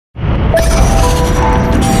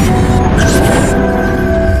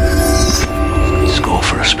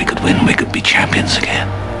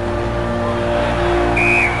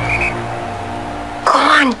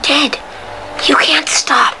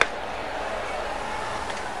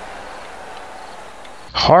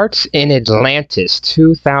Hearts in Atlantis,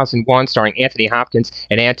 2001, starring Anthony Hopkins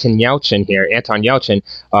and Anton Yelchin here. Anton Yelchin,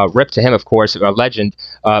 rip to him, of course, a legend.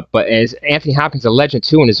 But as Anthony Hopkins, a legend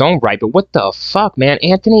too in his own right. But what the fuck, man?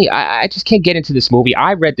 Anthony, I just can't get into this movie.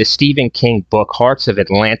 I read the Stephen King book, Hearts of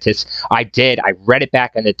Atlantis. I did. I read it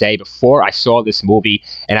back in the day before I saw this movie,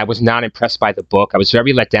 and I was not impressed by the book. I was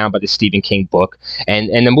very let down by the Stephen King book, and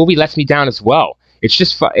the movie lets me down as well. It's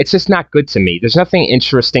just not good to me. There's nothing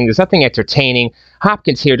interesting. There's nothing entertaining.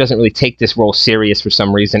 Hopkins here doesn't really take this role serious for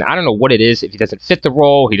some reason. I don't know what it is. If he doesn't fit the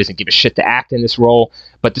role, he doesn't give a shit to act in this role.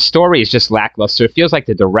 But the story is just lackluster. It feels like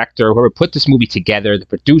the director, whoever put this movie together, the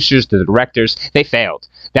producers, the directors, they failed.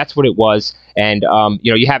 That's what it was. And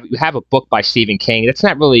you have a book by Stephen King. That's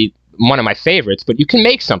not really one of my favorites, but you can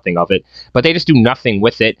make something of it. But they just do nothing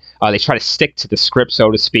with it. They try to stick to the script,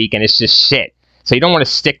 so to speak, and it's just shit. So you don't want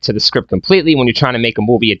to stick to the script completely when you're trying to make a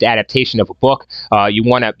movie, an adaptation of a book. You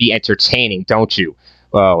want to be entertaining, don't you?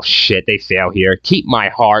 Oh, shit, they fail here. Keep my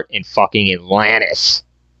heart in fucking Atlantis.